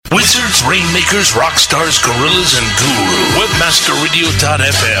Celebrities, rainmakers, rock stars, gorillas, and guru.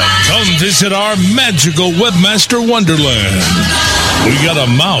 WebmasterRadio.fm. Come visit our magical Webmaster Wonderland. We got a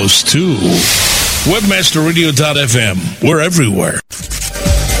mouse, too. WebmasterRadio.fm. We're everywhere.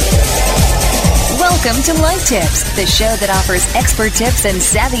 Welcome to Life Tips, the show that offers expert tips and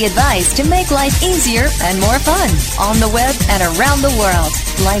savvy advice to make life easier and more fun on the web and around the world.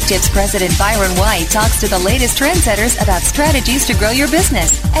 Life Tips President Byron White talks to the latest trendsetters about strategies to grow your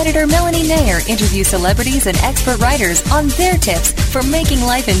business. Editor Melanie Nair interviews celebrities and expert writers on their tips for making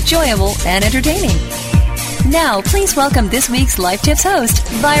life enjoyable and entertaining. Now, please welcome this week's Life Tips host,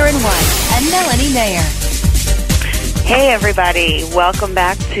 Byron White and Melanie Nair. Hey everybody, welcome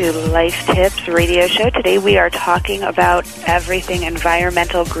back to Life Tips radio show. Today we are talking about everything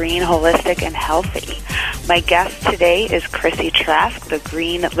environmental, green, holistic, and healthy. My guest today is Chrissy Trask, the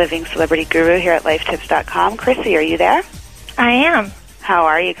green living celebrity guru here at lifetips.com. Chrissy, are you there? I am. How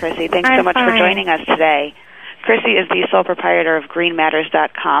are you, Chrissy? Thanks I'm so much fine. for joining us today. Chrissy is the sole proprietor of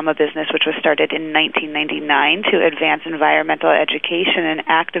greenmatters.com, a business which was started in 1999 to advance environmental education and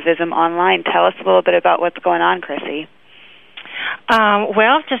activism online. Tell us a little bit about what's going on, Chrissy.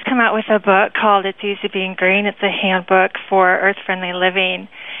 Well, I've just come out with a book called It's Easy Being Green. It's a handbook for earth-friendly living,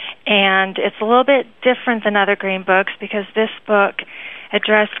 and it's a little bit different than other green books because this book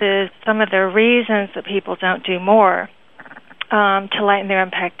addresses some of the reasons that people don't do more to lighten their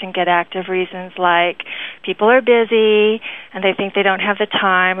impact and get active. Reasons like people are busy and they think they don't have the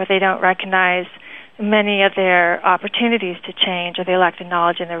time, or they don't recognize many of their opportunities to change, or they lack the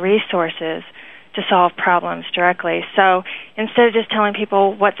knowledge and the resources to solve problems directly. So instead of just telling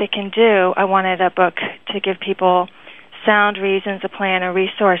people what they can do, I wanted a book to give people sound reasons, a plan, and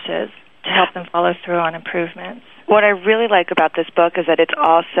resources to help them follow through on improvements. What I really like about this book is that it's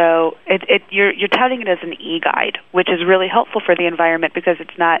also you're touting it as an e-guide, which is really helpful for the environment because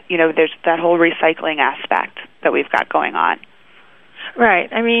it's not, there's that whole recycling aspect that we've got going on.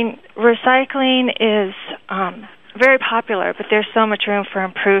 Right. I mean, recycling is very popular, but there's so much room for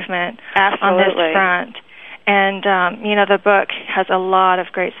improvement on this front. And, the book has a lot of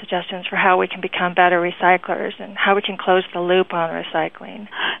great suggestions for how we can become better recyclers and how we can close the loop on recycling.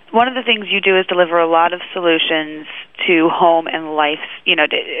 One of the things you do is deliver a lot of solutions to home and life,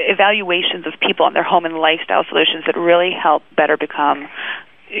 evaluations of people and their home and lifestyle solutions that really help better become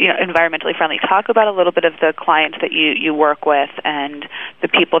environmentally friendly. Talk about a little bit of the clients that you work with and the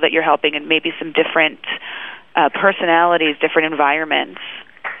people that you're helping, and maybe some different personalities, different environments.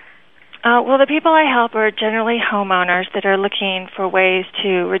 Well, the people I help are generally homeowners that are looking for ways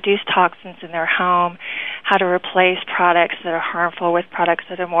to reduce toxins in their home, how to replace products that are harmful with products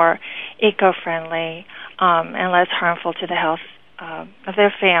that are more eco-friendly and less harmful to the health of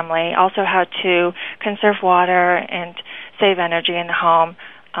their family. Also, how to conserve water and save energy in the home,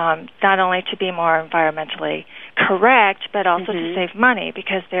 not only to be more environmentally correct, but also to save money,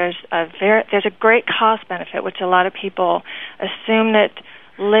 because there's a great cost benefit, which a lot of people assume that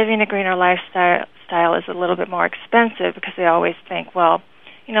living a greener lifestyle is a little bit more expensive because they always think, well,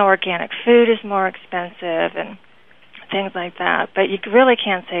 organic food is more expensive and things like that. But you really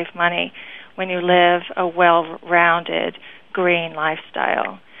can save money when you live a well-rounded green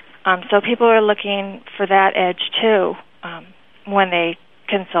lifestyle. So people are looking for that edge, too, when they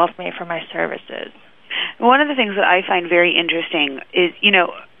consult me for my services. One of the things that I find very interesting is,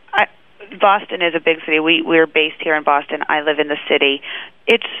 Boston is a big city. We're based here in Boston. I live in the city.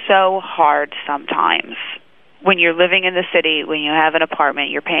 It's so hard sometimes when you're living in the city, when you have an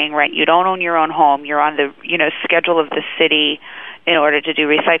apartment, you're paying rent, you don't own your own home, you're on the schedule of the city in order to do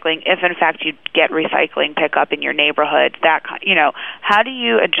recycling. If in fact you get recycling pickup in your neighborhood, how do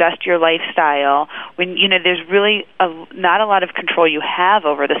you adjust your lifestyle when there's really not a lot of control you have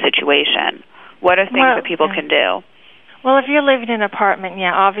over the situation? What are things that people can do? Well, if you're living in an apartment,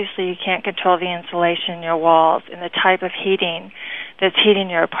 obviously you can't control the insulation in your walls and the type of heating that's heating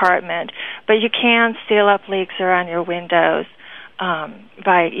your apartment, but you can seal up leaks around your windows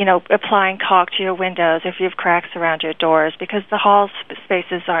by, applying caulk to your windows if you have cracks around your doors, because the hall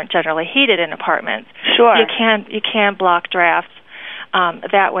spaces aren't generally heated in apartments. Sure. You can block drafts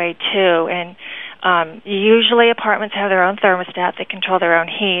that way too, and usually apartments have their own thermostat that control their own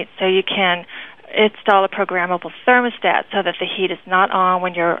heat, so you can install a programmable thermostat so that the heat is not on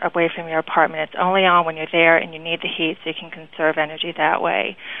when you're away from your apartment. It's only on when you're there and you need the heat, so you can conserve energy that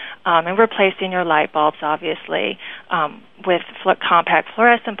way. And replacing your light bulbs, obviously, with compact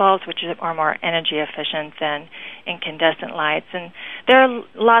fluorescent bulbs, which are more energy efficient than incandescent lights. And there are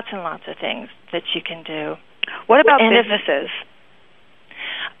lots and lots of things that you can do. What about businesses?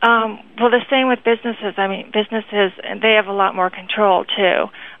 Well, the same with businesses. I mean, businesses, they have a lot more control, too.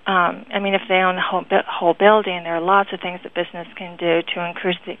 I mean, if they own the whole building, there are lots of things that business can do to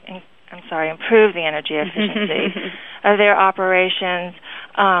improve the energy efficiency of their operations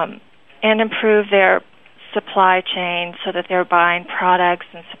and improve their supply chain so that they're buying products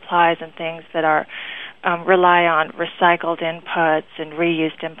and supplies and things that are rely on recycled inputs and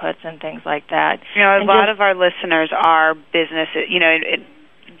reused inputs and things like that. You know, a lot of our listeners are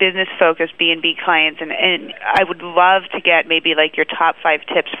business-focused B&B clients, and I would love to get maybe like your top 5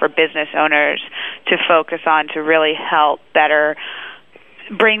 tips for business owners to focus on to really help better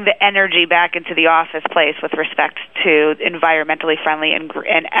bring the energy back into the office place with respect to environmentally friendly and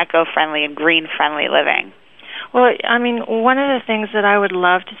eco-friendly and green-friendly living. Well, I mean, one of the things that I would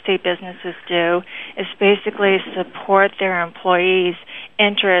love to see businesses do is basically support their employees'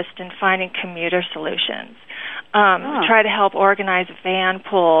 interest in finding commuter solutions. Try to help organize van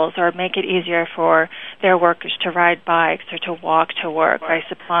pools or make it easier for their workers to ride bikes or to walk to work by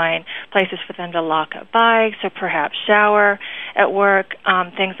supplying places for them to lock up bikes or perhaps shower at work,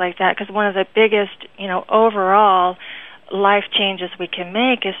 things like that. Because one of the biggest, overall life changes we can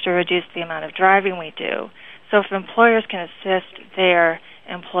make is to reduce the amount of driving we do. So if employers can assist their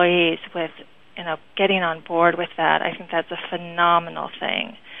employees with, getting on board with that, I think that's a phenomenal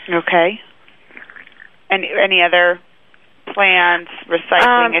thing. Okay. And any other plans,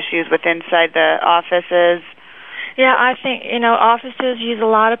 recycling issues with inside the offices? Yeah, I think, offices use a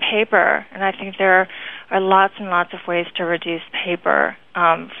lot of paper, and I think there are lots and lots of ways to reduce paper,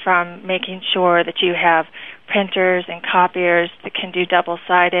 from making sure that you have printers and copiers that can do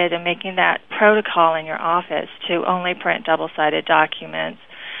double-sided and making that protocol in your office to only print double-sided documents,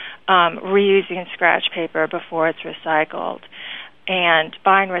 reusing scratch paper before it's recycled, and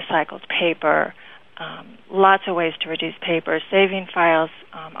buying recycled paper. Lots of ways to reduce paper, saving files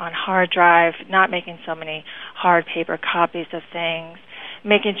on hard drive, not making so many hard paper copies of things,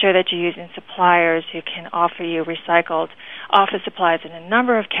 making sure that you're using suppliers who can offer you recycled office supplies in a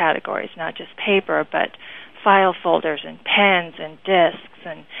number of categories, not just paper, but file folders and pens and discs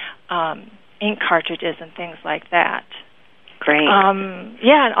and ink cartridges and things like that. Great.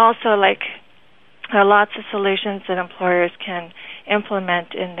 And also, there are lots of solutions that employers can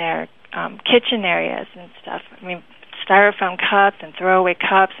implement in their kitchen areas and stuff. I mean, styrofoam cups and throwaway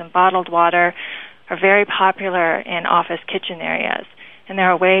cups and bottled water are very popular in office kitchen areas. And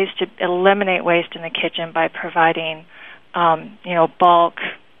there are ways to eliminate waste in the kitchen by providing, bulk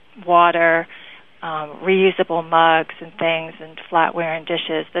water, reusable mugs and things and flatware and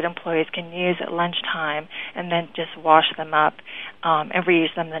dishes that employees can use at lunchtime and then just wash them up and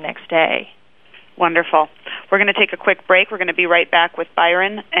reuse them the next day. Wonderful. We're going to take a quick break. We're going to be right back with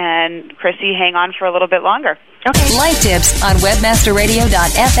Byron and Chrissy. Hang on for a little bit longer. Okay. Life Tips on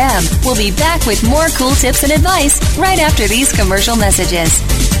webmasterradio.fm. We'll be back with more cool tips and advice right after these commercial messages.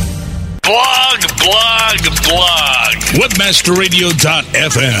 Blog.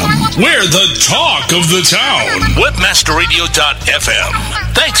 Webmasterradio.fm. We're the talk of the town.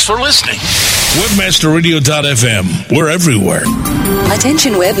 Webmasterradio.fm. Thanks for listening. Webmasterradio.fm. We're everywhere.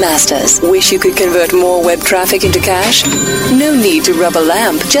 Attention webmasters. Wish you could convert more web traffic into cash? No need to rub a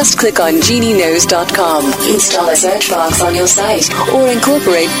lamp. Just click on GenieKnows.com. Install a search box on your site or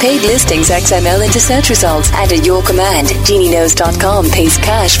incorporate paid listings XML into search results. And at your command, GenieKnows.com pays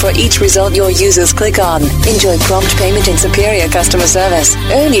cash for each result your users click on. Enjoy prompt payment and superior customer service.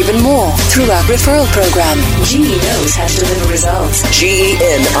 Earn even more through our referral program. Genie Knows has delivered results.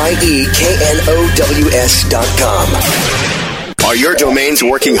 GenieKnows.com. Are your domains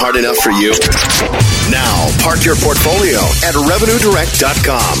working hard enough for you? Now, park your portfolio at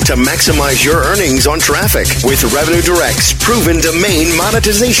RevenueDirect.com to maximize your earnings on traffic. With Revenue Direct's proven domain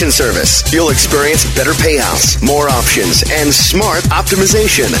monetization service, you'll experience better payouts, more options, and smart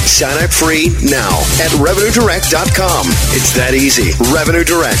optimization. Sign up free now at RevenueDirect.com. It's that easy. Revenue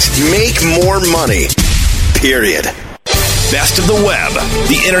Direct. Make more money. Period. Best of the Web,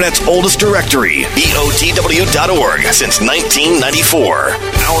 the Internet's oldest directory, BOTW.org, since 1994.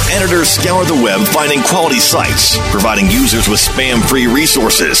 Our editors scour the web finding quality sites, providing users with spam-free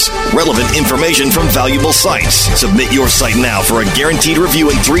resources, relevant information from valuable sites. Submit your site now for a guaranteed review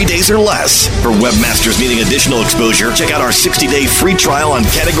in 3 days or less. For webmasters needing additional exposure, check out our 60-day free trial on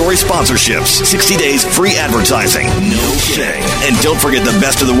category sponsorships, 60 days free advertising. No kidding. And don't forget the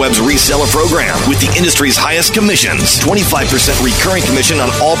Best of the Web's reseller program with the industry's highest commissions, 25% recurring commission on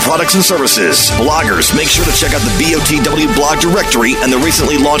all products and services. Bloggers, make sure to check out the BOTW blog directory and the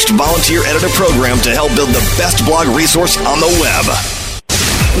recently launched volunteer editor program to help build the best blog resource on the web.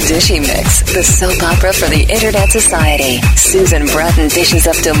 Dishy Mix, the soap opera for the Internet Society. Susan Bratton dishes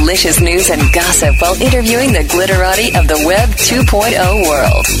up delicious news and gossip while interviewing the glitterati of the Web 2.0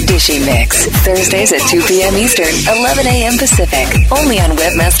 world. Dishy Mix, Thursdays at 2 p.m. Eastern, 11 a.m. Pacific, only on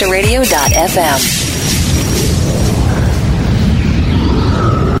WebmasterRadio.fm.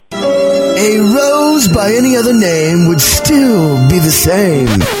 A rose by any other name would still be the same.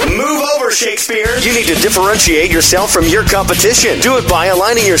 Move over, Shakespeare. You need to differentiate yourself from your competition. Do it by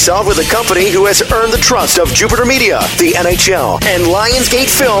aligning yourself with a company who has earned the trust of Jupiter Media, the NHL, and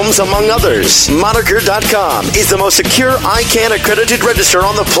Lionsgate Films, among others. Moniker.com is the most secure ICANN accredited register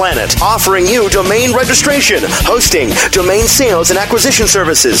on the planet, offering you domain registration, hosting, domain sales, and acquisition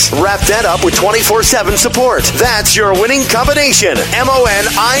services. Wrap that up with 24/7 support. That's your winning combination.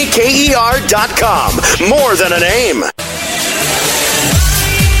 MONIKER.com. More than a name.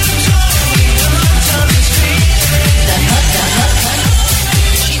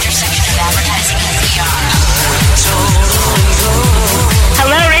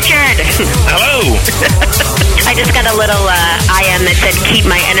 Hello, Richard. Hello. I just got a little IM that said keep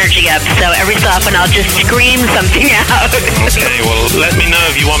my energy up, so every so often I'll just scream something out. Okay, well, let me know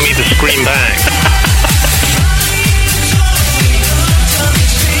if you want me to scream back.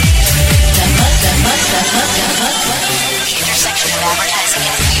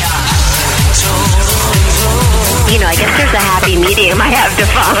 You know, I guess there's a happy medium I have to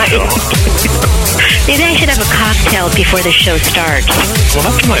find. Maybe I should have a cocktail before the show starts. Well,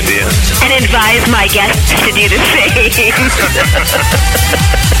 that's an idea. And advise my guests to do the same.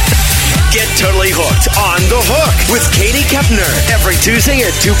 Get totally hooked on The Hook with Katie Kepner every Tuesday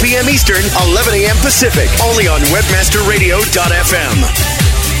at 2 p.m. Eastern, 11 a.m. Pacific, only on WebmasterRadio.fm.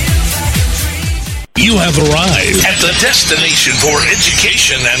 You have arrived At the destination for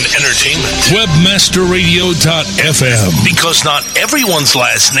education and entertainment. WebmasterRadio.fm. Because not everyone's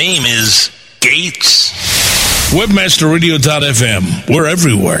last name is Gates. WebmasterRadio.fm. We're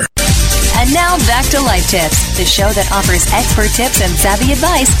everywhere. And now back to Life Tips, the show that offers expert tips and savvy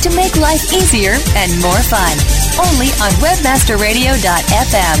advice to make life easier and more fun. Only on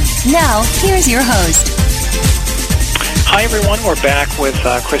WebmasterRadio.fm. Now, here's your host. Hi, everyone. We're back with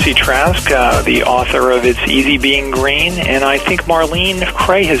Chrissy Trask, the author of It's Easy Being Green, and I think Marlene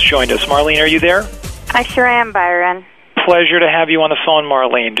Cray has joined us. Marlene, are you there? I sure am, Byron. Pleasure to have you on the phone,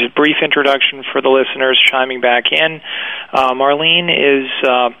 Marlene. Just a brief introduction for the listeners chiming back in. Marlene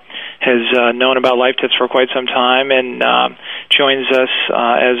has known about Life Tips for quite some time and joins us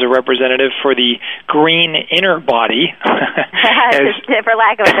as a representative for the green inner body. For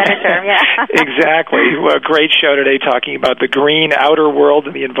lack of a better term, yeah. Exactly. Well, a great show today talking about the green outer world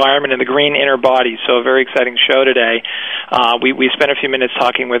and the environment and the green inner body. So a very exciting show today. We spent a few minutes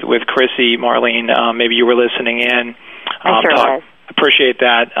talking with Chrissy, Marlene. Maybe you were listening in. I sure was. Appreciate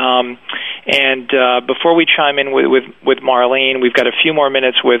that. And before we chime in with Marlene, we've got a few more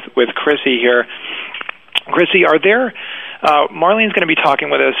minutes with Chrissy here. Chrissy, are there... Marlene's going to be talking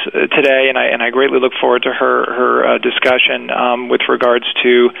with us today, and I greatly look forward to her discussion with regards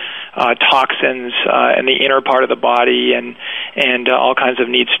to toxins in the inner part of the body and all kinds of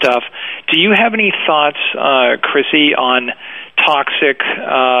neat stuff. Do you have any thoughts, Chrissy, on toxic,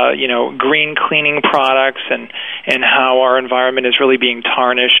 green cleaning products and how our environment is really being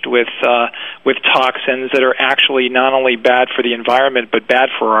tarnished with toxins that are actually not only bad for the environment but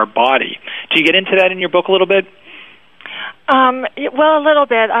bad for our body? Do you get into that in your book a little bit? Well, a little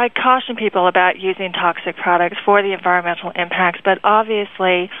bit. I caution people about using toxic products for the environmental impacts, but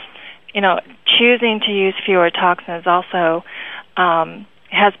obviously, choosing to use fewer toxins also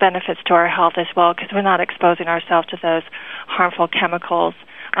has benefits to our health as well, because we're not exposing ourselves to those harmful chemicals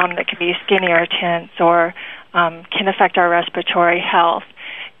that can be skin irritants or can affect our respiratory health.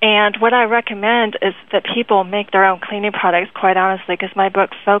 And what I recommend is that people make their own cleaning products, quite honestly, because my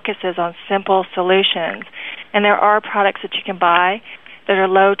book focuses on simple solutions. And there are products that you can buy that are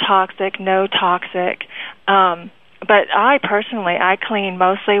low toxic, no toxic. But I personally clean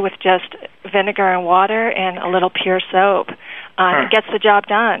mostly with just vinegar and water and a little pure soap. It gets the job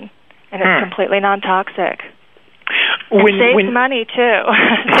done, and it's completely non-toxic. It saves money, too.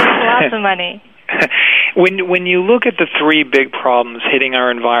 It saves lots of money. When you look at the three big problems hitting our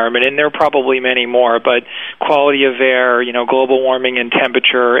environment, and there are probably many more, but quality of air, global warming and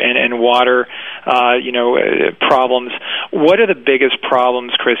temperature and water, problems, what are the biggest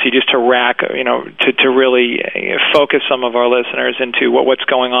problems, Chrissy, just to to really focus some of our listeners into what's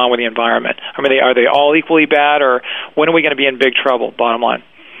going on with the environment? I mean, are they all equally bad, or when are we going to be in big trouble, bottom line?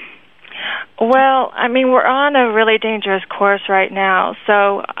 Well, I mean, we're on a really dangerous course right now,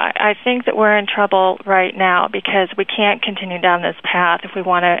 so I think that we're in trouble right now because we can't continue down this path if we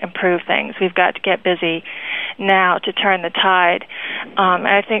want to improve things. We've got to get busy now to turn the tide. And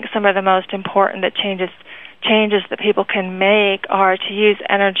I think some of the most important changes that people can make are to use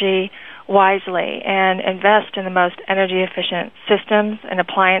energy wisely and invest in the most energy-efficient systems and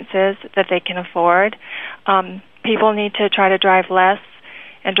appliances that they can afford. People need to try to drive less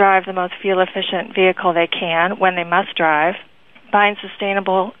and drive the most fuel-efficient vehicle they can when they must drive. Buying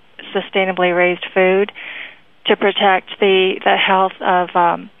sustainably raised food to protect the health of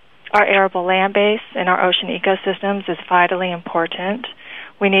our arable land base and our ocean ecosystems is vitally important.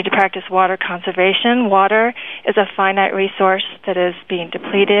 We need to practice water conservation. Water is a finite resource that is being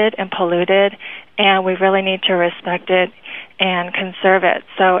depleted and polluted, and we really need to respect it and conserve it.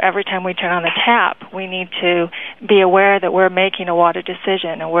 So every time we turn on the tap, we need to be aware that we're making a water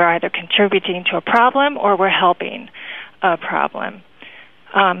decision, and we're either contributing to a problem or we're helping a problem.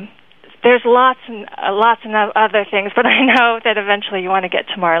 There's lots and other things, but I know that eventually you want to get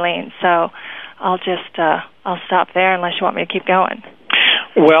to Marlene, so I'll stop there unless you want me to keep going.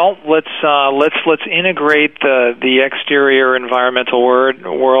 Well, let's integrate the exterior environmental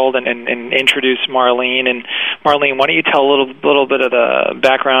world and introduce Marlene. And Marlene, why don't you tell a little bit of the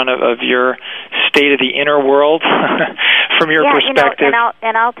background of your state of the inner world from your perspective?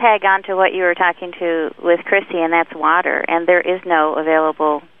 And I'll tag on to what you were talking to with Chrissy, and that's water. And there is no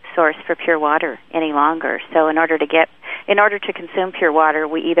available source for pure water any longer. So in order to consume pure water,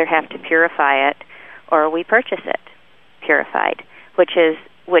 we either have to purify it or we purchase it purified, which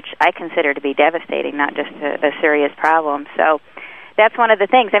I consider to be devastating, not just a serious problem. So that's one of the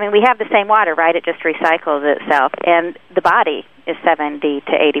things. I mean, we have the same water, right? It just recycles itself. And the body is 70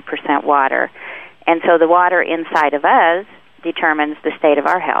 to 80% water. And so the water inside of us determines the state of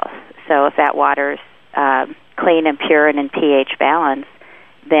our health. So if that water's clean and pure and in pH balance,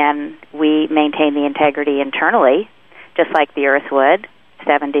 then we maintain the integrity internally, just like the earth would,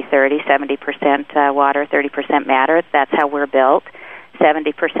 70-30, 70% water, 30% matter. That's how we're built.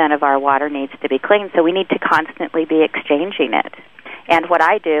 70% of our water needs to be clean, so we need to constantly be exchanging it. And what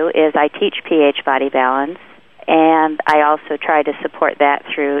I do is I teach pH body balance, and I also try to support that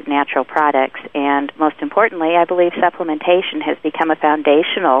through natural products. And most importantly, I believe supplementation has become a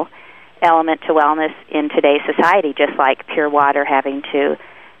foundational element to wellness in today's society, just like pure water having to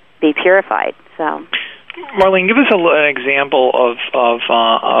be purified. So, Marlene, give us an example of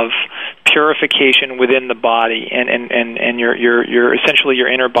purification within the body, and your essentially your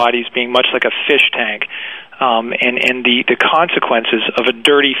inner body's being much like a fish tank, and the consequences of a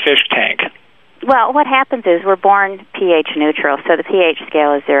dirty fish tank. Well, what happens is we're born pH neutral, so the pH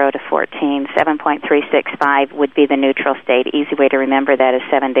scale is 0 to 14. 7.365 would be the neutral state. Easy way to remember that is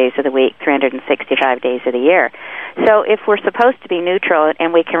 7 days of the week, 365 days of the year. So if we're supposed to be neutral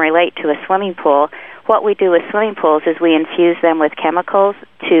and we can relate to a swimming pool, what we do with swimming pools is we infuse them with chemicals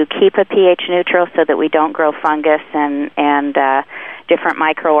to keep a pH neutral so that we don't grow fungus and different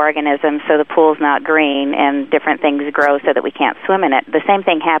microorganisms, so the pool's not green and different things grow so that we can't swim in it. The same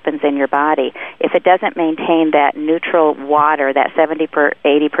thing happens in your body. If it doesn't maintain that neutral water, that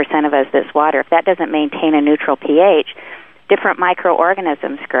 80% of us that's water, if that doesn't maintain a neutral pH, different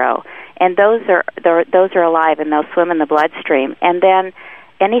microorganisms grow. And those are alive and they'll swim in the bloodstream. And then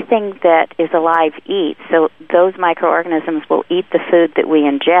anything that is alive eats. So those microorganisms will eat the food that we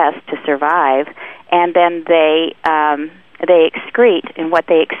ingest to survive, and then they excrete, and what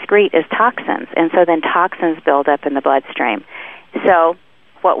they excrete is toxins, and so then toxins build up in the bloodstream. So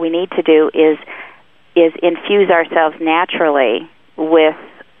what we need to do is infuse ourselves naturally with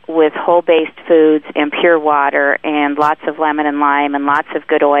whole-based foods and pure water and lots of lemon and lime and lots of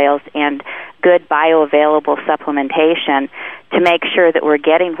good oils and good bioavailable supplementation to make sure that we're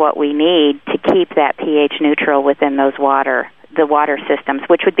getting what we need to keep that pH neutral within the water systems,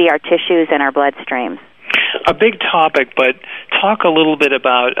 which would be our tissues and our bloodstreams. A big topic, but talk a little bit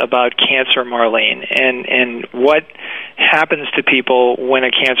about cancer, Marlene, and what happens to people when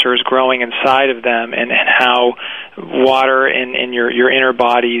a cancer is growing inside of them, and how water and your inner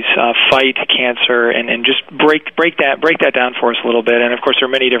bodies fight cancer, and just break that down for us a little bit. And of course, there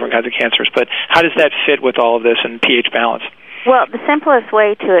are many different kinds of cancers, but how does that fit with all of this and pH balance? Well, the simplest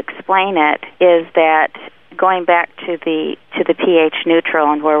way to explain it is that, going back to the pH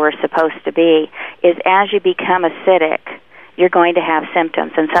neutral and where we're supposed to be, is as you become acidic, you're going to have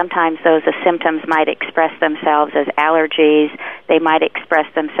symptoms. And sometimes those symptoms might express themselves as allergies. They might express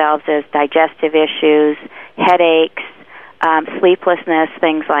themselves as digestive issues, headaches, sleeplessness,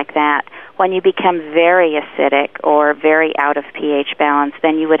 things like that. When you become very acidic or very out of pH balance,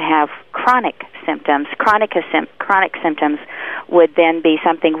 then you would have chronic symptoms. Chronic symptoms would then be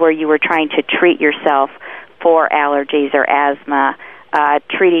something where you were trying to treat yourself for allergies or asthma,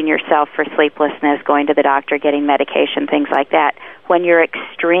 treating yourself for sleeplessness, going to the doctor, getting medication, things like that. When you're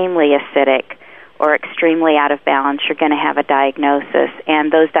extremely acidic or extremely out of balance, you're going to have a diagnosis,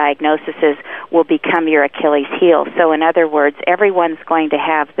 and those diagnoses will become your Achilles heel. So in other words, everyone's going to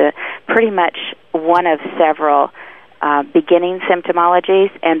have pretty much one of several beginning symptomologies,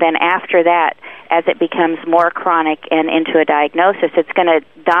 and then after that, as it becomes more chronic and into a diagnosis, it's going to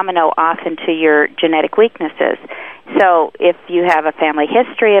domino off into your genetic weaknesses. So if you have a family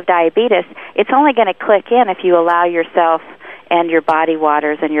history of diabetes, it's only going to click in if you allow yourself and your body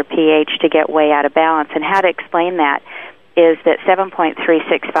waters and your pH to get way out of balance. And how to explain that is that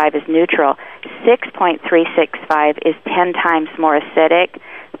 7.365 is neutral. 6.365 is 10 times more acidic.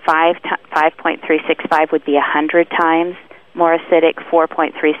 5.365 would be 100 times more acidic.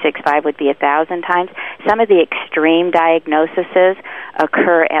 4.365 would be 1,000 times. Some of the extreme diagnoses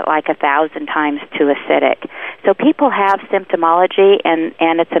occur at like 1,000 times too acidic. So people have symptomology,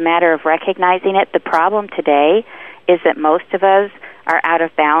 and it's a matter of recognizing it. The problem today is that most of us are out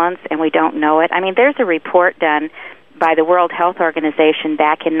of balance and we don't know it. I mean, there's a report done by the World Health Organization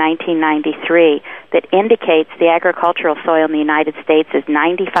back in 1993 that indicates the agricultural soil in the United States is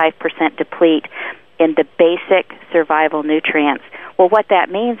 95% deplete in the basic survival nutrients. Well, what that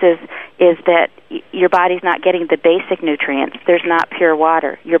means is that your body's not getting the basic nutrients. There's not pure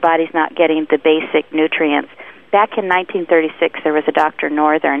water. Your body's not getting the basic nutrients. Back in 1936, there was a Dr.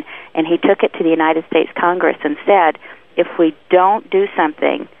 Northern, and he took it to the United States Congress and said, if we don't do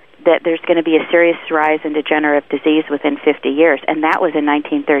something, that there's going to be a serious rise in degenerative disease within 50 years, and that was in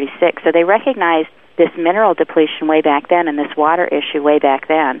 1936. So they recognized this mineral depletion way back then and this water issue way back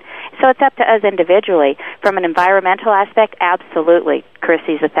then. So it's up to us individually. From an environmental aspect, absolutely.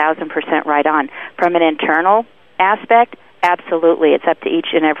 Chrissy's 1,000% right on. From an internal aspect, absolutely. It's up to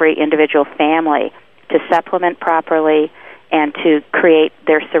each and every individual family to supplement properly and to create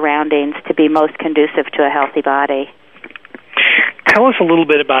their surroundings to be most conducive to a healthy body. Tell us a little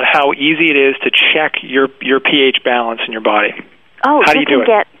bit about how easy it is to check your pH balance in your body. Oh, how do you do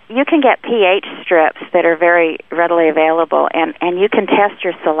it? You can get pH strips that are very readily available, and you can test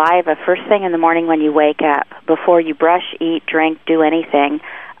your saliva first thing in the morning when you wake up, before you brush, eat, drink, do anything.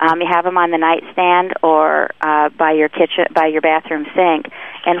 You have them on the nightstand or by your bathroom sink.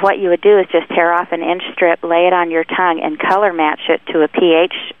 And what you would do is just tear off an inch strip, lay it on your tongue, and color match it to a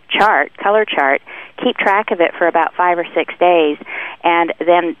pH color chart. Keep track of it for about 5 or 6 days, and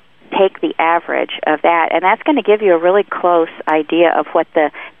then take the average of that. And that's going to give you a really close idea of what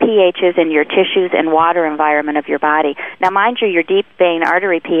the pH is in your tissues and water environment of your body. Now, mind you, your deep vein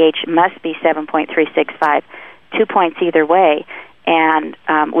artery pH must be 7.365, 2 points either way, and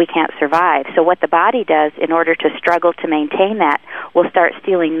we can't survive. So what the body does in order to struggle to maintain that will start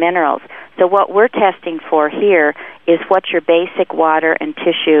stealing minerals. So what we're testing for here is what your basic water and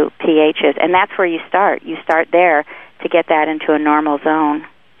tissue pH is, and that's where you start. You start there to get that into a normal zone.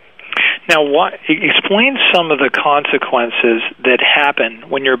 Now, explain some of the consequences that happen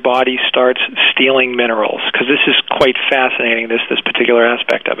when your body starts stealing minerals, because this is quite fascinating, this particular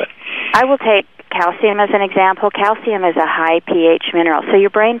aspect of it. I will take calcium as an example. Calcium is a high pH mineral, so your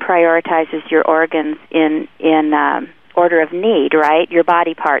brain prioritizes your organs in order of need, right? Your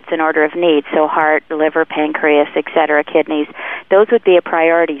body parts in order of need, so heart, liver, pancreas, etc., kidneys. Those would be a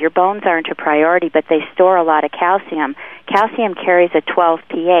priority. Your bones aren't a priority, but they store a lot of calcium. Calcium carries a 12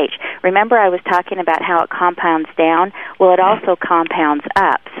 pH. Remember I was talking about how it compounds down? Well, it also compounds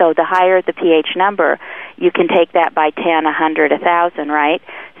up. So the higher the pH number, you can take that by 10, 100, 1,000, right?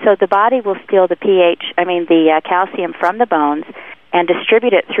 So the body will steal the calcium from the bones and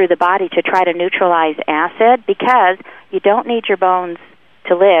distribute it through the body to try to neutralize acid, because you don't need your bones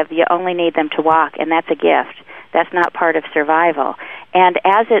to live, you only need them to walk, and that's a gift. That's not part of survival. And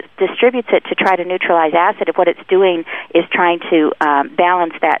as it distributes it to try to neutralize acid, what it's doing is trying to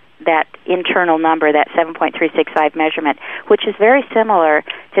balance that internal number, that 7.365 measurement, which is very similar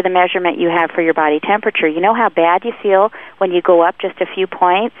to the measurement you have for your body temperature. You know how bad you feel when you go up just a few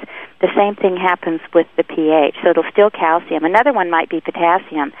points? The same thing happens with the pH. So it'll steal calcium. Another one might be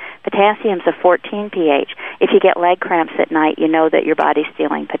potassium. Potassium's a 14 pH. If you get leg cramps at night, you know that your body's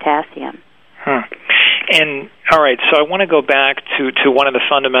stealing potassium. And, all right, so I want to go back to one of the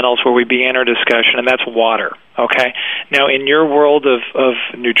fundamentals where we began our discussion, and that's water, okay? Now, in your world of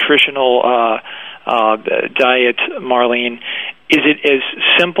nutritional diet, Marlene, is it as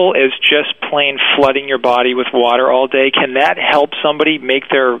simple as just plain flooding your body with water all day? Can that help somebody make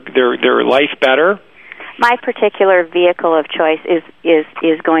their life better? My particular vehicle of choice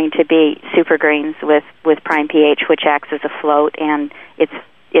is going to be Super Greens with Prime pH, which acts as a float, and it's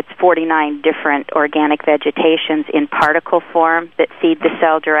 49 different organic vegetations in particle form that feed the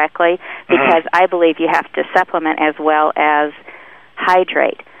cell directly, because I believe you have to supplement as well as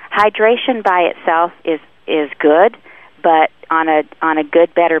hydrate. Hydration by itself is good, but on a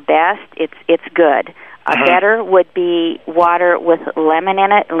good, better, best, it's good. Better would be water with lemon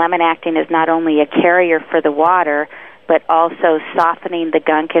in it. Lemon acting is not only a carrier for the water, but also softening the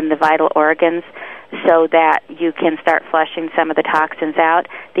gunk in the vital organs so that you can start flushing some of the toxins out.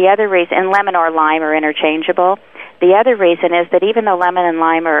 The other reason, and lemon or lime are interchangeable. The other reason is that even though lemon and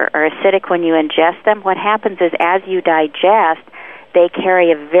lime are acidic when you ingest them, what happens is as you digest, they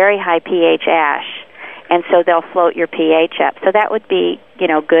carry a very high pH ash, and so they'll float your pH up. So that would be,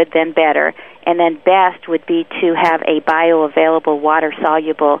 good, then better. And then best would be to have a bioavailable,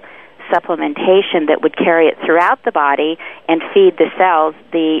 water-soluble supplementation that would carry it throughout the body and feed the cells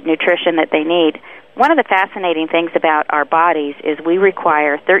the nutrition that they need. One of the fascinating things about our bodies is we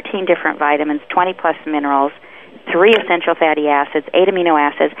require 13 different vitamins, 20-plus minerals, 3 essential fatty acids, 8 amino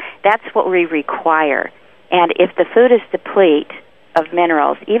acids. That's what we require. And if the food is deplete of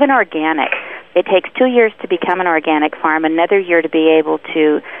minerals, even organic, it takes 2 years to become an organic farm, another year to be able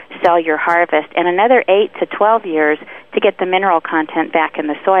to sell your harvest, and another 8 to 12 years to get the mineral content back in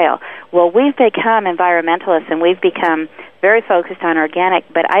the soil. Well, we've become environmentalists, and we've become very focused on organic,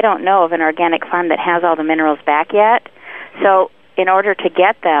 but I don't know of an organic farm that has all the minerals back yet. So in order to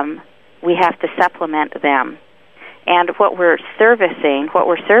get them, we have to supplement them. And what we're servicing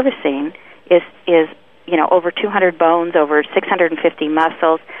is over 200 bones, over 650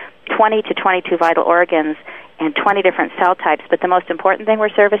 muscles, 20 to 22 vital organs, and 20 different cell types. But the most important thing we're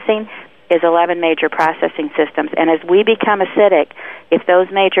servicing is 11 major processing systems. And as we become acidic, if those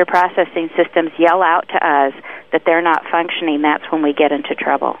major processing systems yell out to us that they're not functioning, that's when we get into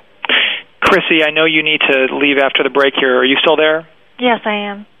trouble. Chrissy, I know you need to leave after the break here. Are you still there? Yes, I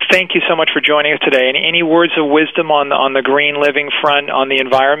am. Thank you so much for joining us today. Any words of wisdom on the green living front, on the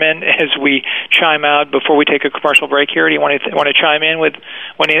environment, as we chime out before we take a commercial break here? Do you want to chime in with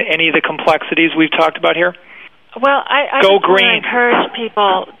any of the complexities we've talked about here? Well, I Go just green. want to encourage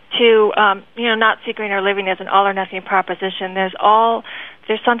people to, not see green or living as an all or nothing proposition. There's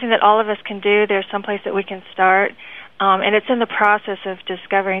something that all of us can do. There's some place that we can start, and it's in the process of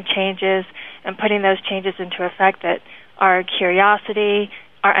discovering changes and putting those changes into effect that our curiosity,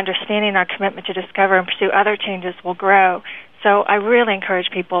 our understanding, our commitment to discover and pursue other changes will grow. So I really encourage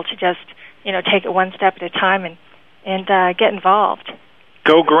people to just, take it one step at a time and get involved.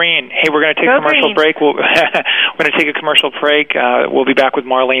 Go green. Hey, we're going to take a commercial break. We're going to take a commercial break. We'll be back with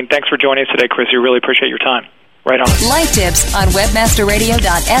Marlene. Thanks for joining us today, Chrissy. Really appreciate your time. Right on. Life Tips on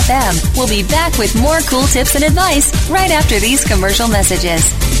webmasterradio.fm. We'll be back with more cool tips and advice right after these commercial messages.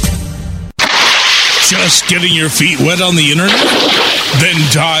 Just getting your feet wet on the internet? Then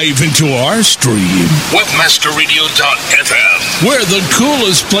dive into our stream. Webmasterradio.fm. We're the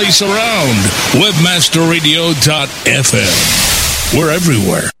coolest place around. Webmasterradio.fm. We're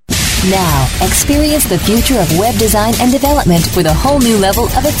everywhere. Now, experience the future of web design and development with a whole new level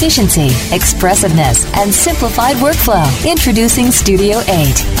of efficiency, expressiveness, and simplified workflow. Introducing Studio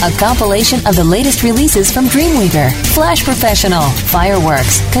 8, a compilation of the latest releases from Dreamweaver, Flash Professional,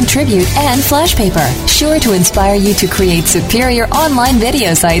 Fireworks, Contribute, and Flashpaper. Sure to inspire you to create superior online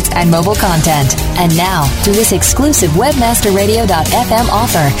video sites and mobile content. And now, through this exclusive WebmasterRadio.fm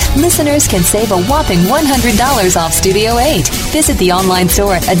offer, listeners can save a whopping $100 off Studio 8. Visit the online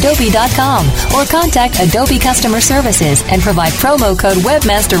store at Adobe.com or contact Adobe Customer Services and provide promo code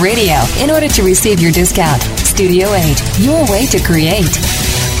Webmaster Radio in order to receive your discount. Studio 8, your way to create.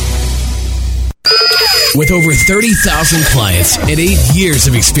 With over 30,000 clients and 8 years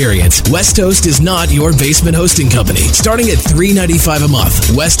of experience, WestHost is not your basement hosting company. Starting at $3.95 a month,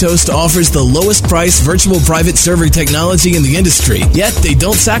 WestHost offers the lowest price virtual private server technology in the industry, yet they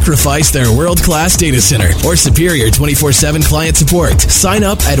don't sacrifice their world-class data center or superior 24/7 client support. Sign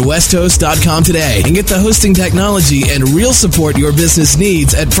up at westhost.com today and get the hosting technology and real support your business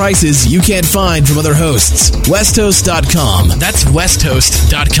needs at prices you can't find from other hosts. Westhost.com. That's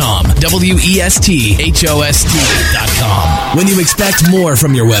westhost.com. WESTHOST.com. When you expect more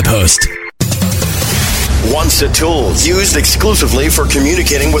from your web host. Once a tool used exclusively for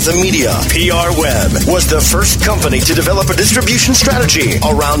communicating with the media, PRWeb was the first company to develop a distribution strategy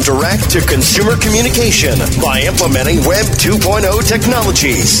around direct-to-consumer communication by implementing Web 2.0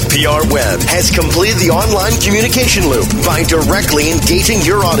 technologies. PRWeb has completed the online communication loop by directly engaging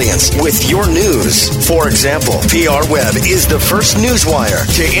your audience with your news. For example, PRWeb is the first newswire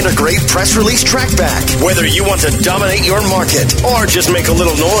to integrate press release trackback. Whether you want to dominate your market or just make a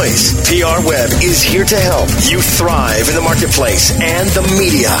little noise, PRWeb is here to help you thrive in the marketplace and the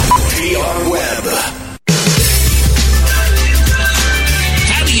media. PRWeb.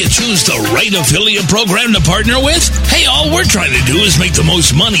 You choose the right affiliate program to partner with? Hey, all we're trying to do is make the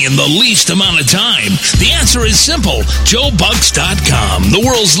most money in the least amount of time. The answer is simple. JoeBucks.com, the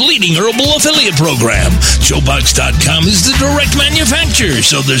world's leading herbal affiliate program. JoeBucks.com is the direct manufacturer,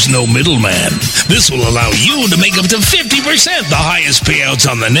 so there's no middleman. This will allow you to make up to 50% the highest payouts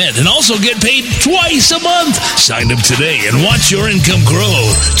on the net and also get paid twice a month. Sign up today and watch your income grow.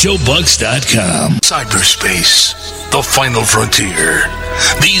 JoeBucks.com. Cyberspace, the final frontier.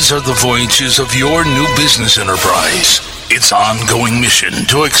 These are the voyages of your new business enterprise. Its ongoing mission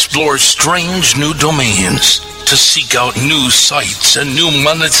to explore strange new domains, to seek out new sites and new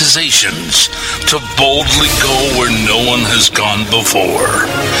monetizations, to boldly go where no one has gone before.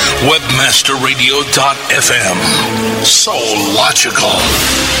 Webmasterradio.fm. So logical.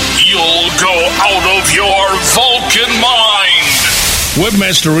 You'll go out of your Vulcan mind.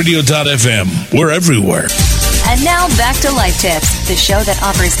 Webmasterradio.fm. We're everywhere. And now back to Life Tips, the show that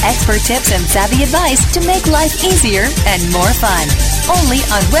offers expert tips and savvy advice to make life easier and more fun. Only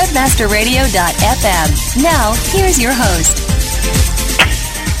on webmasterradio.fm. Now, here's your host.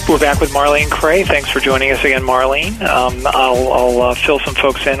 We're back with Marlene Cray. Thanks for joining us again, Marlene. I'll fill some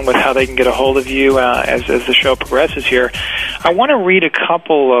folks in with how they can get a hold of you as the show progresses here. I want to read a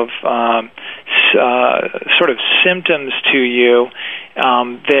couple of sort of symptoms to you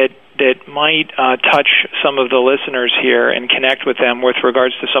that might touch some of the listeners here and connect with them with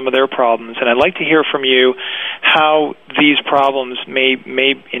regards to some of their problems. And I'd like to hear from you how these problems may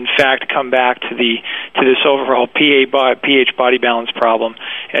in fact come back to this overall pH body balance problem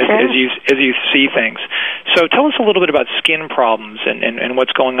as you see things. So tell us a little bit about skin problems and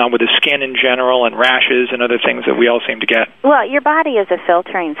what's going on with the skin in general and rashes and other things that we all seem to get. Well, your body is a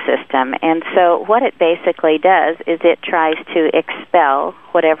filtering system, and so what it basically does is it tries to expel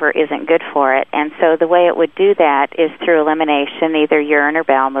whatever isn't good for it. And so the way it would do that is through elimination, either urine or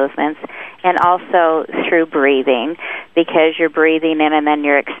bowel movements, and also through breathing, because you're breathing in and then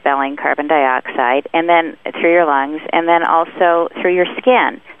you're expelling carbon dioxide, and then through your lungs, and then also through your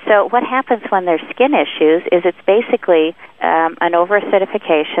skin. So what happens when there's skin issues is it's basically an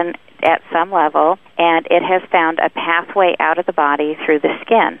over-acidification at some level, and it has found a pathway out of the body through the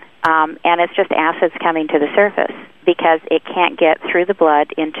skin. And it's just acids coming to the surface because it can't get through the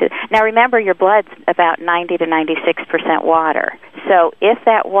blood into... Now remember, your blood's about 90 to 96% water. So if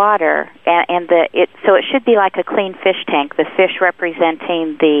that water, so it should be like a clean fish tank, the fish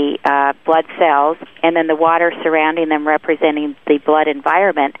representing the blood cells, and then the water surrounding them representing the blood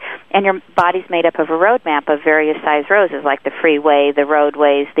environment, and your body's made up of a road map of various size roads, like the freeway, the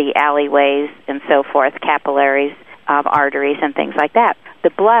roadways, the alleyways, and so forth, capillaries, arteries, and things like that. The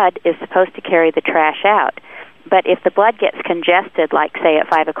blood is supposed to carry the trash out. But if the blood gets congested, like, say, at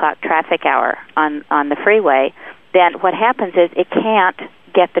 5 o'clock traffic hour on the freeway, then what happens is it can't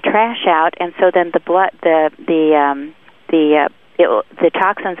get the trash out, and so then the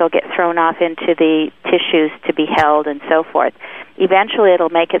toxins will get thrown off into the tissues to be held and so forth. Eventually, it'll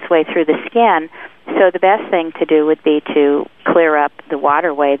make its way through the skin. So the best thing to do would be to clear up the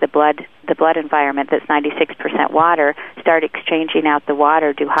waterway, the blood environment that's 96% water, start exchanging out the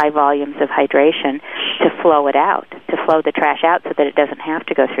water, do high volumes of hydration to flow it out, to flow the trash out so that it doesn't have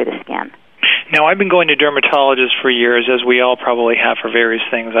to go through the skin. Now, I've been going to dermatologists for years, as we all probably have for various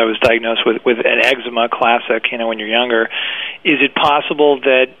things. I was diagnosed with an eczema, classic, when you're younger. Is it possible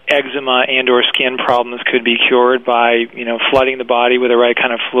that eczema and or skin problems could be cured by, flooding the body with the right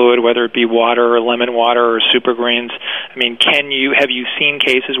kind of fluid, whether it be water or lemon water or super greens? I mean, have you seen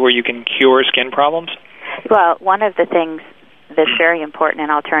cases where you can cure skin problems? Well, one of the things that's very important in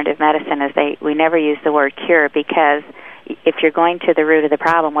alternative medicine is we never use the word cure, because if you're going to the root of the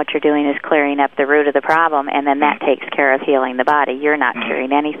problem, what you're doing is clearing up the root of the problem, and then that takes care of healing the body. You're not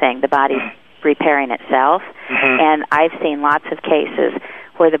curing anything. The body's repairing itself, and I've seen lots of cases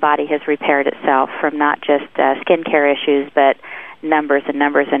where the body has repaired itself from not just skin care issues, but numbers and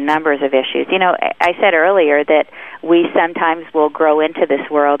numbers and numbers of issues. I said earlier that we sometimes will grow into this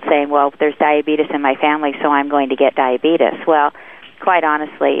world saying, well, there's diabetes in my family, so I'm going to get diabetes. Well, quite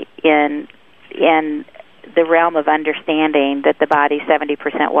honestly, in the realm of understanding that the body's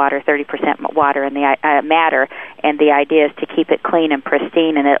 70% water, 30% water, and the matter, and the idea is to keep it clean and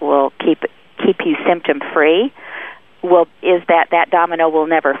pristine, and it will keep you symptom-free, is that domino will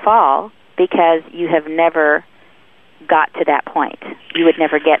never fall because you have never got to that point. You would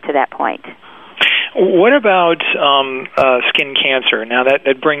never get to that point. What about skin cancer? Now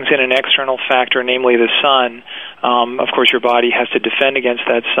that brings in an external factor, namely the sun. Of course, your body has to defend against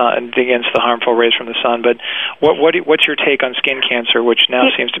that sun, against the harmful rays from the sun. But what's your take on skin cancer, which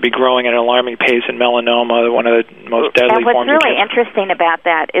now seems to be growing at an alarming pace in melanoma, one of the most deadly forms of cancer? And what's really interesting about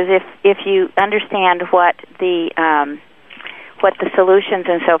that is if you understand what the solutions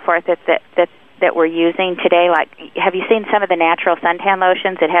and so forth that we're using today, like, have you seen some of the natural suntan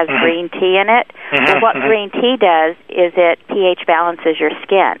lotions? It has green tea in it. Well, what green tea does is it pH balances your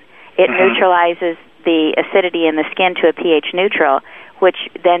skin. It neutralizes the acidity in the skin to a pH neutral, which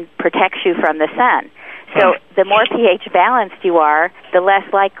then protects you from the sun. So the more pH balanced you are, the less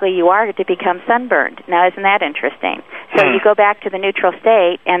likely you are to become sunburned. Now, isn't that interesting? So you go back to the neutral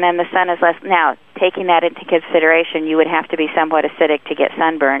state, and then the sun is less. Now, taking that into consideration, you would have to be somewhat acidic to get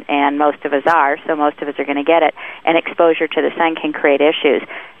sunburn, and most of us are, so most of us are going to get it, and exposure to the sun can create issues.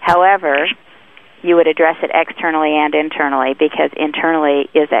 However, you would address it externally and internally, because internally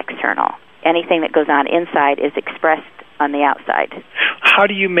is external. Anything that goes on inside is expressed on the outside. How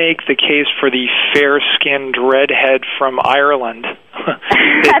do you make the case for the fair-skinned redhead from Ireland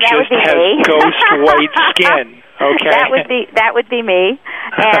that just has ghost white skin? Okay, that would be me,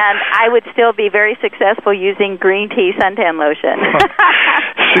 and I would still be very successful using green tea suntan lotion.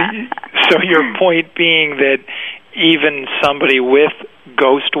 So your point being that even somebody with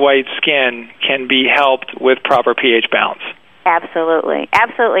ghost white skin can be helped with proper pH balance. Absolutely.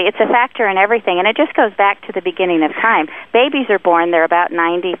 Absolutely. It's a factor in everything, and it just goes back to the beginning of time. Babies are born, they're about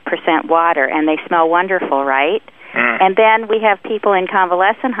 90% water, and they smell wonderful, right? And then we have people in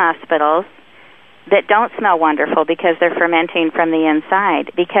convalescent hospitals that don't smell wonderful because they're fermenting from the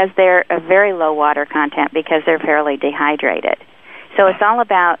inside, because they're a very low water content, because they're fairly dehydrated. So it's all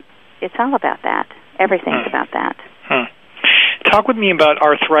about that. Everything's about that. Talk with me about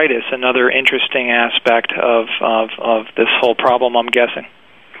arthritis, another interesting aspect of this whole problem, I'm guessing.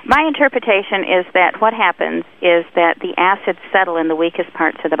 My interpretation is that what happens is that the acids settle in the weakest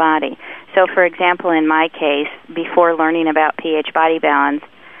parts of the body. So, for example, in my case, before learning about pH body balance,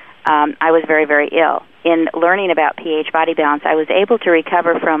 I was very, very ill. In learning about pH body balance, I was able to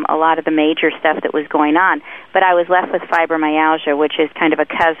recover from a lot of the major stuff that was going on, but I was left with fibromyalgia, which is kind of a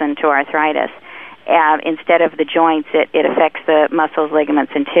cousin to arthritis. Instead of the joints, it affects the muscles,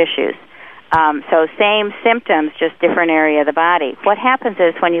 ligaments, and tissues. So same symptoms, just different area of the body. What happens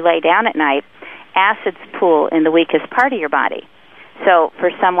is when you lay down at night, acids pool in the weakest part of your body. So for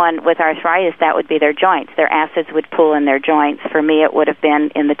someone with arthritis, that would be their joints. Their acids would pool in their joints. For me, it would have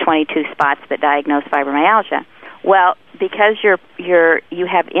been in the 22 spots that diagnose fibromyalgia. Well, because you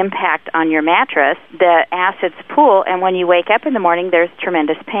have impact on your mattress, the acids pool, and when you wake up in the morning, there's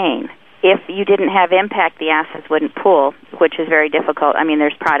tremendous pain. If you didn't have impact, the acids wouldn't pool, which is very difficult. I mean,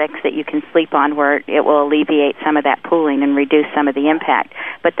 there's products that you can sleep on where it will alleviate some of that pooling and reduce some of the impact.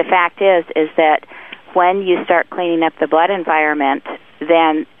 But the fact is that when you start cleaning up the blood environment,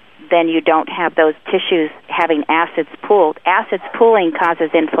 then you don't have those tissues having acids pooled. Acids pooling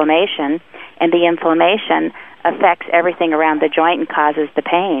causes inflammation, and the inflammation affects everything around the joint and causes the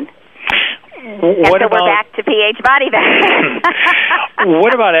pain. We're back to pH body balance.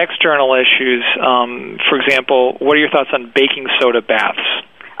 What about external issues? For example, what are your thoughts on baking soda baths?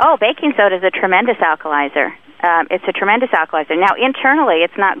 Oh, baking soda is a tremendous alkalizer. It's a tremendous alkalizer. Now, internally,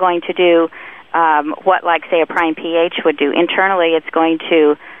 it's not going to do what, like, say, a prime pH would do. Internally, it's going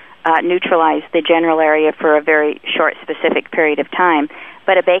to neutralize the general area for a very short, specific period of time.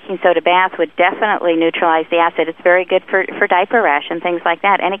 But a baking soda bath would definitely neutralize the acid. It's very good for diaper rash and things like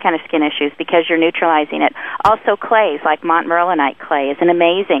that, any kind of skin issues, because you're neutralizing it. Also, clays, like montmorillonite clay, is an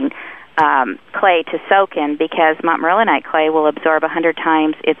amazing clay to soak in, because montmorillonite clay will absorb 100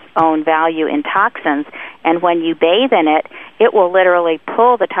 times its own value in toxins, and when you bathe in it, it will literally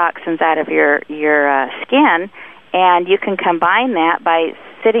pull the toxins out of your skin, and you can combine that by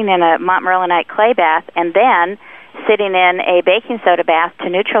sitting in a montmorillonite clay bath and then sitting in a baking soda bath to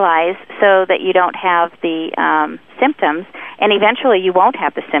neutralize, so that you don't have the symptoms, and eventually you won't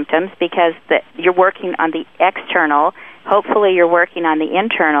have the symptoms because you're working on the external. Hopefully you're working on the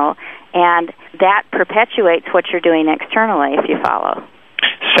internal, and that perpetuates what you're doing externally, if you follow.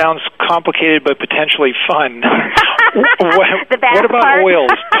 Sounds complicated but potentially fun. What about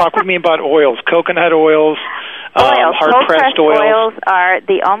oils? Talk with me about oils. Coconut oils, hard-pressed oils are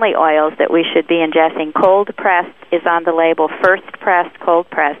the only oils that we should be ingesting. Cold-pressed is on the label, first-pressed,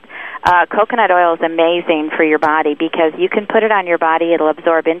 cold-pressed. Coconut oil is amazing for your body because you can put it on your body, it'll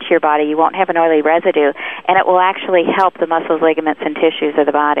absorb into your body, you won't have an oily residue, and it will actually help the muscles, ligaments, and tissues of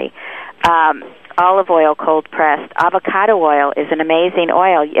the body. Olive oil, cold-pressed. Avocado oil is an amazing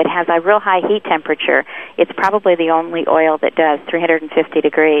oil. It has a real high heat temperature. It's probably the only oil that does 350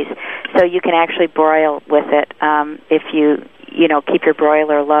 degrees, so you can actually broil with it if you keep your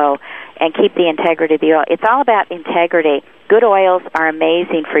broiler low and keep the integrity of the oil. It's all about integrity. Good oils are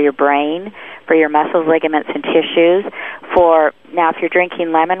amazing for your brain, for your muscles, ligaments, and tissues. Now, if you're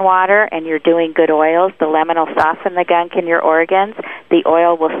drinking lemon water and you're doing good oils, the lemon will soften the gunk in your organs, the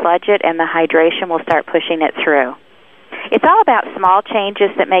oil will sludge it, and the hydration will start pushing it through. It's all about small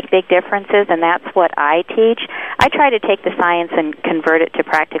changes that make big differences, and that's what I teach. I try to take the science and convert it to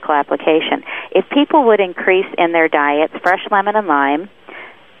practical application. If people would increase in their diets fresh lemon and lime,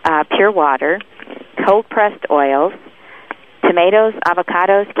 pure water, cold-pressed oils, tomatoes,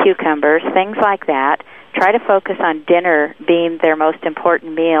 avocados, cucumbers, things like that, try to focus on dinner being their most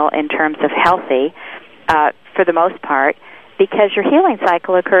important meal in terms of healthy, for the most part, because your healing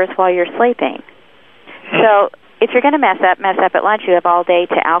cycle occurs while you're sleeping. So if you're going to mess up at lunch, you have all day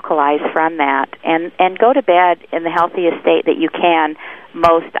to alkalize from that and go to bed in the healthiest state that you can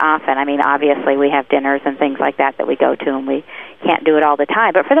most often. I mean, obviously we have dinners and things like that we go to, and we can't do it all the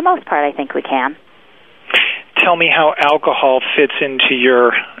time, but for the most part I think we can. Tell me how alcohol fits into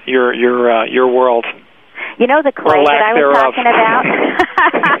your world. You know the clay that I was talking about?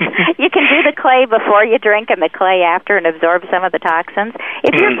 You can do the clay before you drink and the clay after and absorb some of the toxins.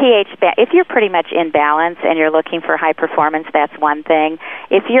 If you're if you're pretty much in balance and you're looking for high performance, that's one thing.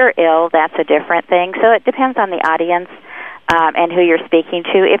 If you're ill, that's a different thing. So it depends on the audience and who you're speaking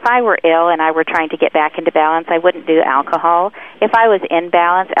to. If I were ill and I were trying to get back into balance, I wouldn't do alcohol. If I was in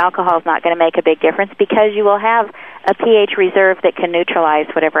balance, alcohol is not going to make a big difference because you will have a pH reserve that can neutralize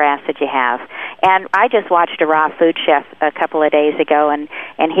whatever acid you have. And I just watched a raw food chef a couple of days ago, and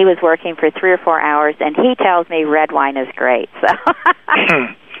he was working for 3 or 4 hours, and he tells me red wine is great. So.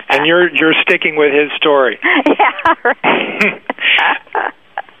 And you're sticking with his story. Yeah, right.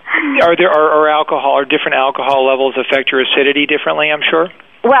 Are different alcohol levels affect your acidity differently, I'm sure?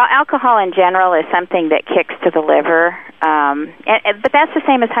 Well, alcohol in general is something that kicks to the liver, but that's the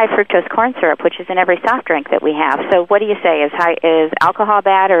same as high fructose corn syrup, which is in every soft drink that we have. So what do you say? Is alcohol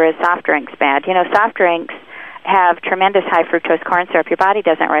bad or is soft drinks bad? You know, soft drinks have tremendous high fructose corn syrup. Your body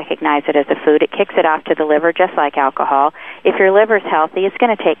doesn't recognize it as a food. It kicks it off to the liver just like alcohol. If your liver's healthy, it's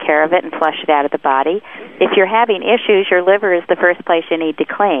going to take care of it and flush it out of the body. If you're having issues, your liver is the first place you need to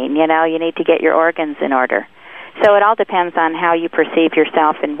clean. You know, you need to get your organs in order. So it all depends on how you perceive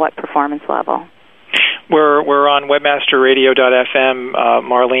yourself and what performance level. We're on webmasterradio.fm,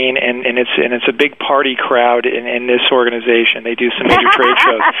 Marlene, and it's a big party crowd in this organization. They do some major trade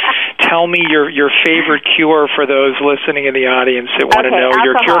shows. Tell me your favorite cure for those listening in the audience that want to know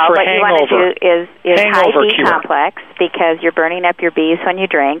your cure for hangover. What you want to do is high B complex, because you're burning up your Bs when you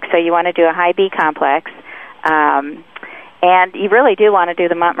drink. So you want to do a high B complex. And you really do want to do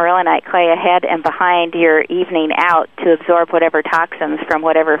the montmorillonite clay ahead and behind your evening out to absorb whatever toxins from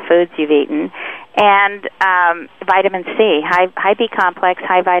whatever foods you've eaten. And vitamin C, high B complex,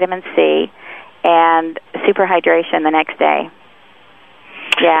 high vitamin C, and super hydration the next day.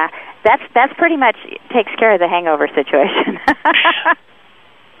 Yeah, that's pretty much takes care of the hangover situation.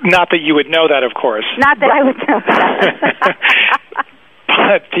 Not that you would know that, of course. Not that I would know that.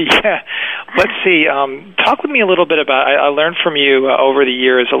 But let's see. Talk with me a little bit about. I learned from you over the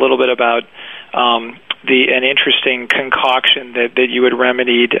years a little bit about an interesting concoction that you had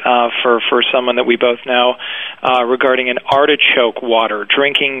remedied for someone that we both know regarding an artichoke water,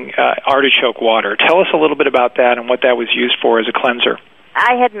 drinking artichoke water. Tell us a little bit about that and what that was used for as a cleanser.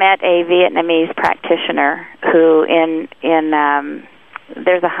 I had met a Vietnamese practitioner who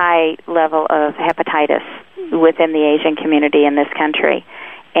there's a high level of hepatitis within the Asian community in this country,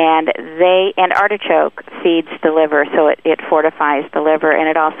 and artichoke feeds the liver, so it fortifies the liver, and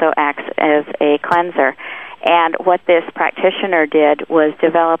it also acts as a cleanser. And what this practitioner did was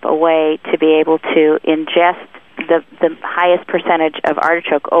develop a way to be able to ingest the highest percentage of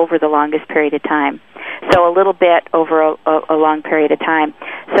artichoke over the longest period of time. So a little bit over a long period of time.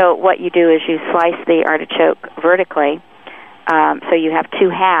 So what you do is you slice the artichoke vertically. So you have 2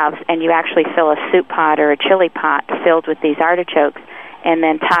 halves, and you actually fill a soup pot or a chili pot filled with these artichokes, and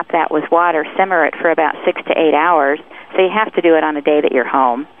then top that with water, simmer it for about 6 to 8 hours. So you have to do it on a day that you're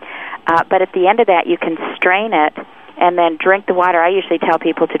home. But at the end of that, you can strain it and then drink the water. I usually tell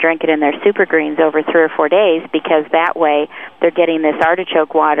people to drink it in their Super Greens over 3 or 4 days, because that way they're getting this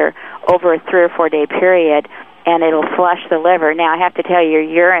artichoke water over a 3 or 4 day period, and it'll flush the liver. Now, I have to tell you, your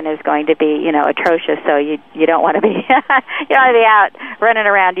urine is going to be, atrocious, so you don't want to be you don't want to be out running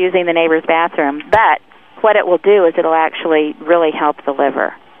around using the neighbor's bathroom. But what it will do is it'll actually really help the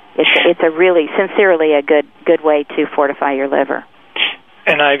liver. It's a really, sincerely, a good way to fortify your liver.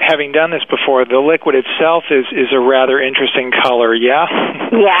 And having done this before, the liquid itself is a rather interesting color, yeah?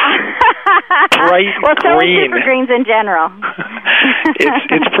 Yeah. Bright well, so green. Super Greens in general.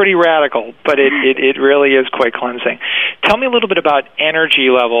 It's pretty radical, but it really is quite cleansing. Tell me a little bit about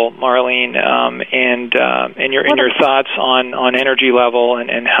energy level, Marlene, and your thoughts on energy level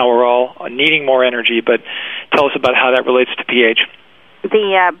and how we're all needing more energy, but tell us about how that relates to pH.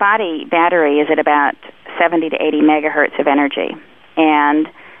 The body battery is at about 70 to 80 megahertz of energy. And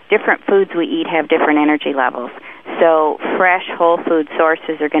different foods we eat have different energy levels. So fresh, whole food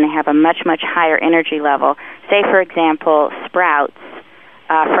sources are going to have a much, much higher energy level. Say, for example, sprouts,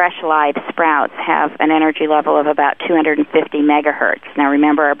 fresh live sprouts have an energy level of about 250 megahertz. Now,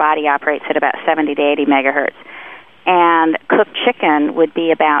 remember, our body operates at about 70 to 80 megahertz. And cooked chicken would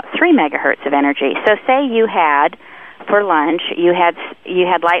be about 3 megahertz of energy. So say you had, for lunch, you had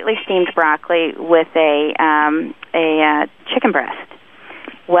lightly steamed broccoli with a chicken breast.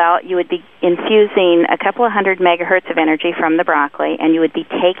 Well, you would be infusing a couple of hundred megahertz of energy from the broccoli, and you would be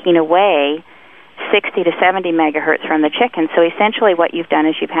taking away 60 to 70 megahertz from the chicken. So essentially what you've done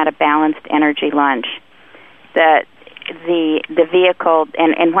is you've had a balanced energy lunch. The vehicle,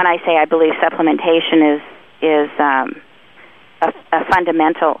 and when I say I believe supplementation is a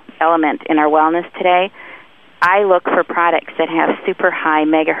fundamental element in our wellness today, I look for products that have super high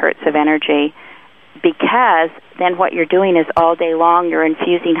megahertz of energy, because then what you're doing is all day long you're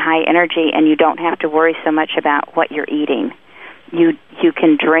infusing high energy, and you don't have to worry so much about what you're eating. You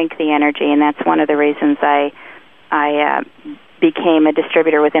can drink the energy, and that's one of the reasons I became a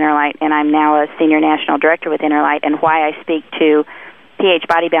distributor with Interlight, and I'm now a senior national director with Interlight. And why I speak to pH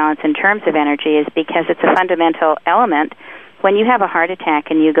body balance in terms of energy is because it's a fundamental element. When you have a heart attack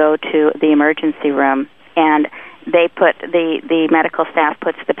and you go to the emergency room, and they put the medical staff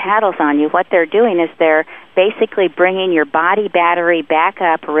puts the paddles on you, what they're doing is they're basically bringing your body battery back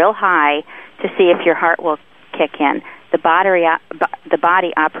up real high to see if your heart will kick in. The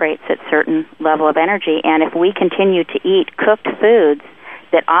body operates at certain level of energy, and if we continue to eat cooked foods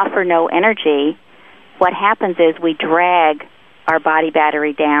that offer no energy, what happens is we drag our body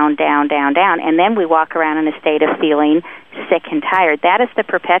battery down, and then we walk around in a state of feeling sick and tired. That is the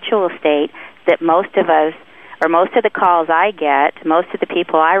perpetual state that most of us, or most of the calls I get, most of the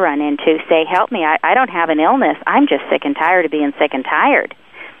people I run into say, help me, I don't have an illness, I'm just sick and tired of being sick and tired.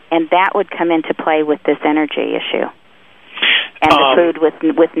 And that would come into play with this energy issue. And the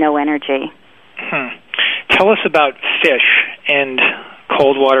food with no energy. Tell us about fish and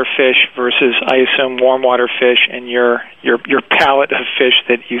cold water fish versus, I assume, warm water fish, and your palate of fish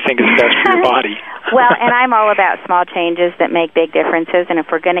that you think is best for your body. Well, and I'm all about small changes that make big differences, and if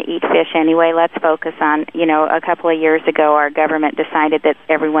we're going to eat fish anyway, let's focus on, a couple of years ago our government decided that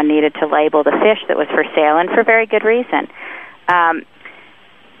everyone needed to label the fish that was for sale, and for very good reason.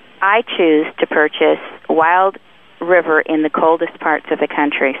 I choose to purchase wild river in the coldest parts of the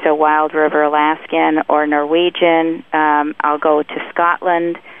country. So Wild River Alaskan or Norwegian. I'll go to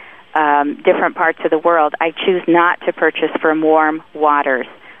Scotland, different parts of the world. I choose not to purchase from warm waters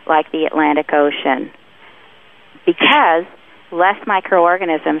like the Atlantic Ocean, because less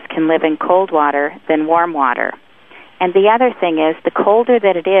microorganisms can live in cold water than warm water. And the other thing is, the colder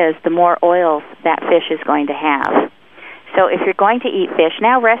that it is, the more oils that fish is going to have. So if you're going to eat fish,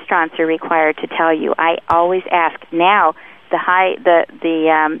 now restaurants are required to tell you. I always ask. Now the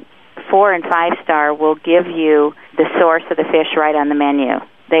 4 and 5 star will give you the source of the fish right on the menu.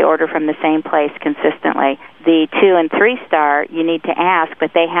 They order from the same place consistently. The 2 and 3 star, you need to ask,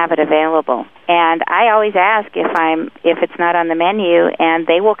 but they have it available. And I always ask if it's not on the menu, and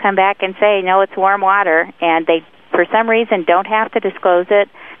they will come back and say, no, it's warm water, and they for some reason don't have to disclose it,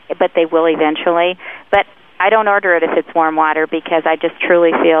 but they will eventually. But I don't order it if it's warm water, because I just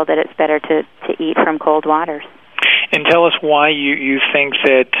truly feel that it's better to eat from cold waters. And tell us why you think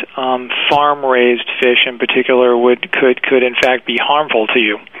that farm-raised fish in particular could in fact be harmful to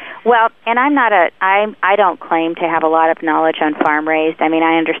you. Well, and I don't claim to have a lot of knowledge on farm-raised. I mean,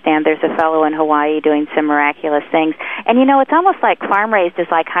 I understand there's a fellow in Hawaii doing some miraculous things. And, it's almost like farm-raised is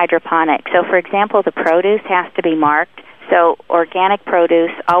like hydroponic. So, for example, the produce has to be marked. So organic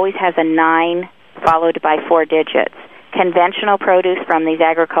produce always has a 9 followed by 4 digits. Conventional produce from these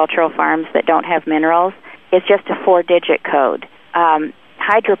agricultural farms that don't have minerals is just a 4-digit code.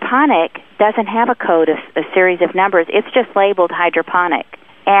 Hydroponic doesn't have a code, a series of numbers. It's just labeled hydroponic.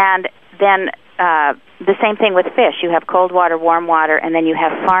 And then the same thing with fish. You have cold water, warm water, and then you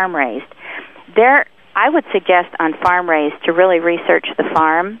have farm-raised. I would suggest on farm-raised to really research the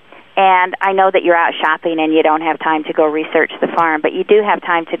farm. And I know that you're out shopping and you don't have time to go research the farm, but you do have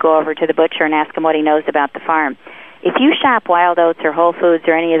time to go over to the butcher and ask him what he knows about the farm. If you shop Wild Oats or Whole Foods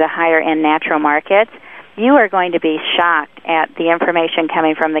or any of the higher-end natural markets, you are going to be shocked at the information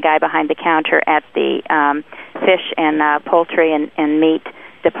coming from the guy behind the counter at the fish and poultry and meat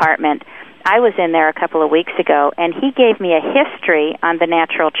department. I was in there a couple of weeks ago, and he gave me a history on the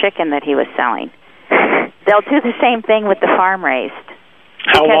natural chicken that he was selling. They'll do the same thing with the farm-raised.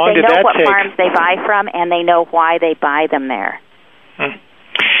 How long did that take? Because they know what farms they buy from, and they know why they buy them there.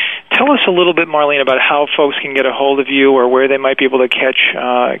 Tell us a little bit, Marlene, about how folks can get a hold of you or where they might be able to catch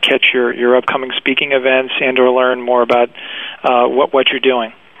your upcoming speaking events and or learn more about what you're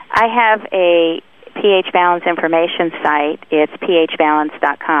doing. I have a pH Balance information site. It's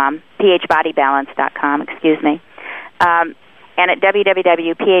phbalance.com, phbodybalance.com, excuse me. And at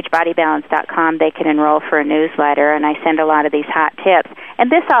www.phbodybalance.com, they can enroll for a newsletter, and I send a lot of these hot tips.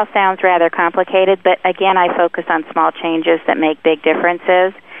 And this all sounds rather complicated, but again, I focus on small changes that make big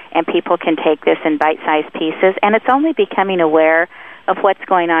differences, and people can take this in bite-sized pieces. And it's only becoming aware of what's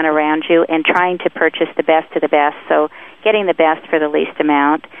going on around you and trying to purchase the best of the best, so getting the best for the least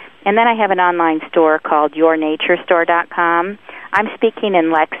amount. And then I have an online store called YourNatureStore.com. I'm speaking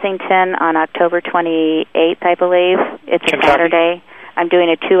in Lexington on October 28th, I believe. It's a Saturday. I'm doing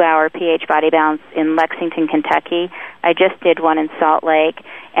a 2-hour pH Body Balance in Lexington, Kentucky. I just did one in Salt Lake.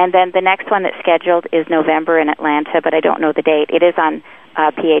 And then the next one that's scheduled is November in Atlanta, but I don't know the date. It is on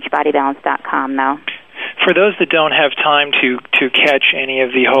phbodybalance.com, though. For those that don't have time to catch any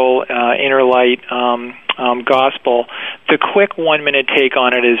of the whole Inner Light gospel, the quick 1-minute take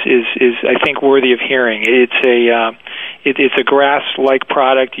on it is I think worthy of hearing. It's a grass-like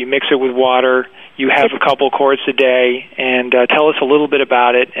product. You mix it with water. You have a couple quarts a day, and tell us a little bit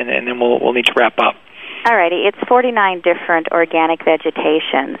about it, and then we'll need to wrap up. All righty. It's 49 different organic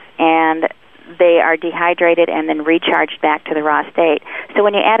vegetations, and they are dehydrated and then recharged back to the raw state. So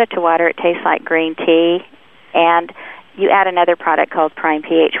when you add it to water, it tastes like green tea, and you add another product called Prime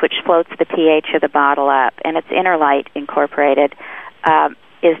pH, which floats the pH of the bottle up, and it's Inner Light Incorporated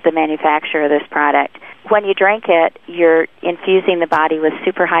is the manufacturer of this product. When you drink it, you're infusing the body with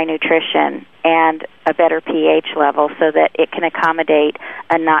super high nutrition and a better pH level so that it can accommodate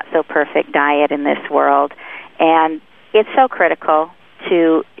a not-so-perfect diet in this world. And it's so critical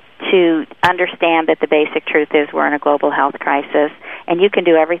to understand that the basic truth is we're in a global health crisis, and you can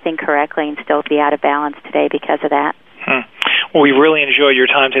do everything correctly and still be out of balance today because of that. Well, we really enjoyed your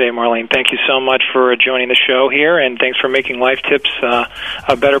time today, Marlene. Thank you so much for joining the show here, and thanks for making Life Tips a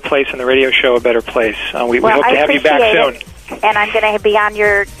better place and the radio show a better place. We hope to have you back soon. And I'm going to be on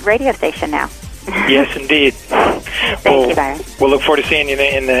your radio station now. Yes, indeed. Thank you, Byron. We'll look forward to seeing you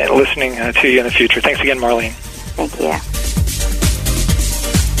listening to you in the future. Thanks again, Marlene. Thank you.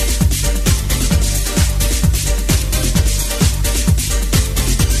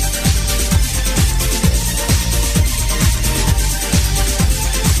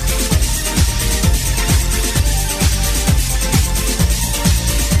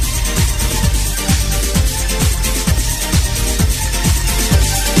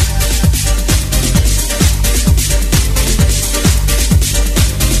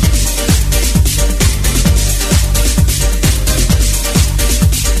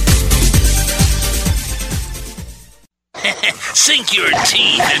 Sink your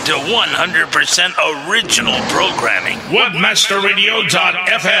teeth into 100% original programming.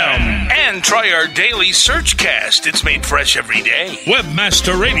 Webmasterradio.fm. And try our daily Searchcast. It's made fresh every day.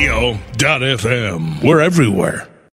 Webmasterradio.fm. We're everywhere.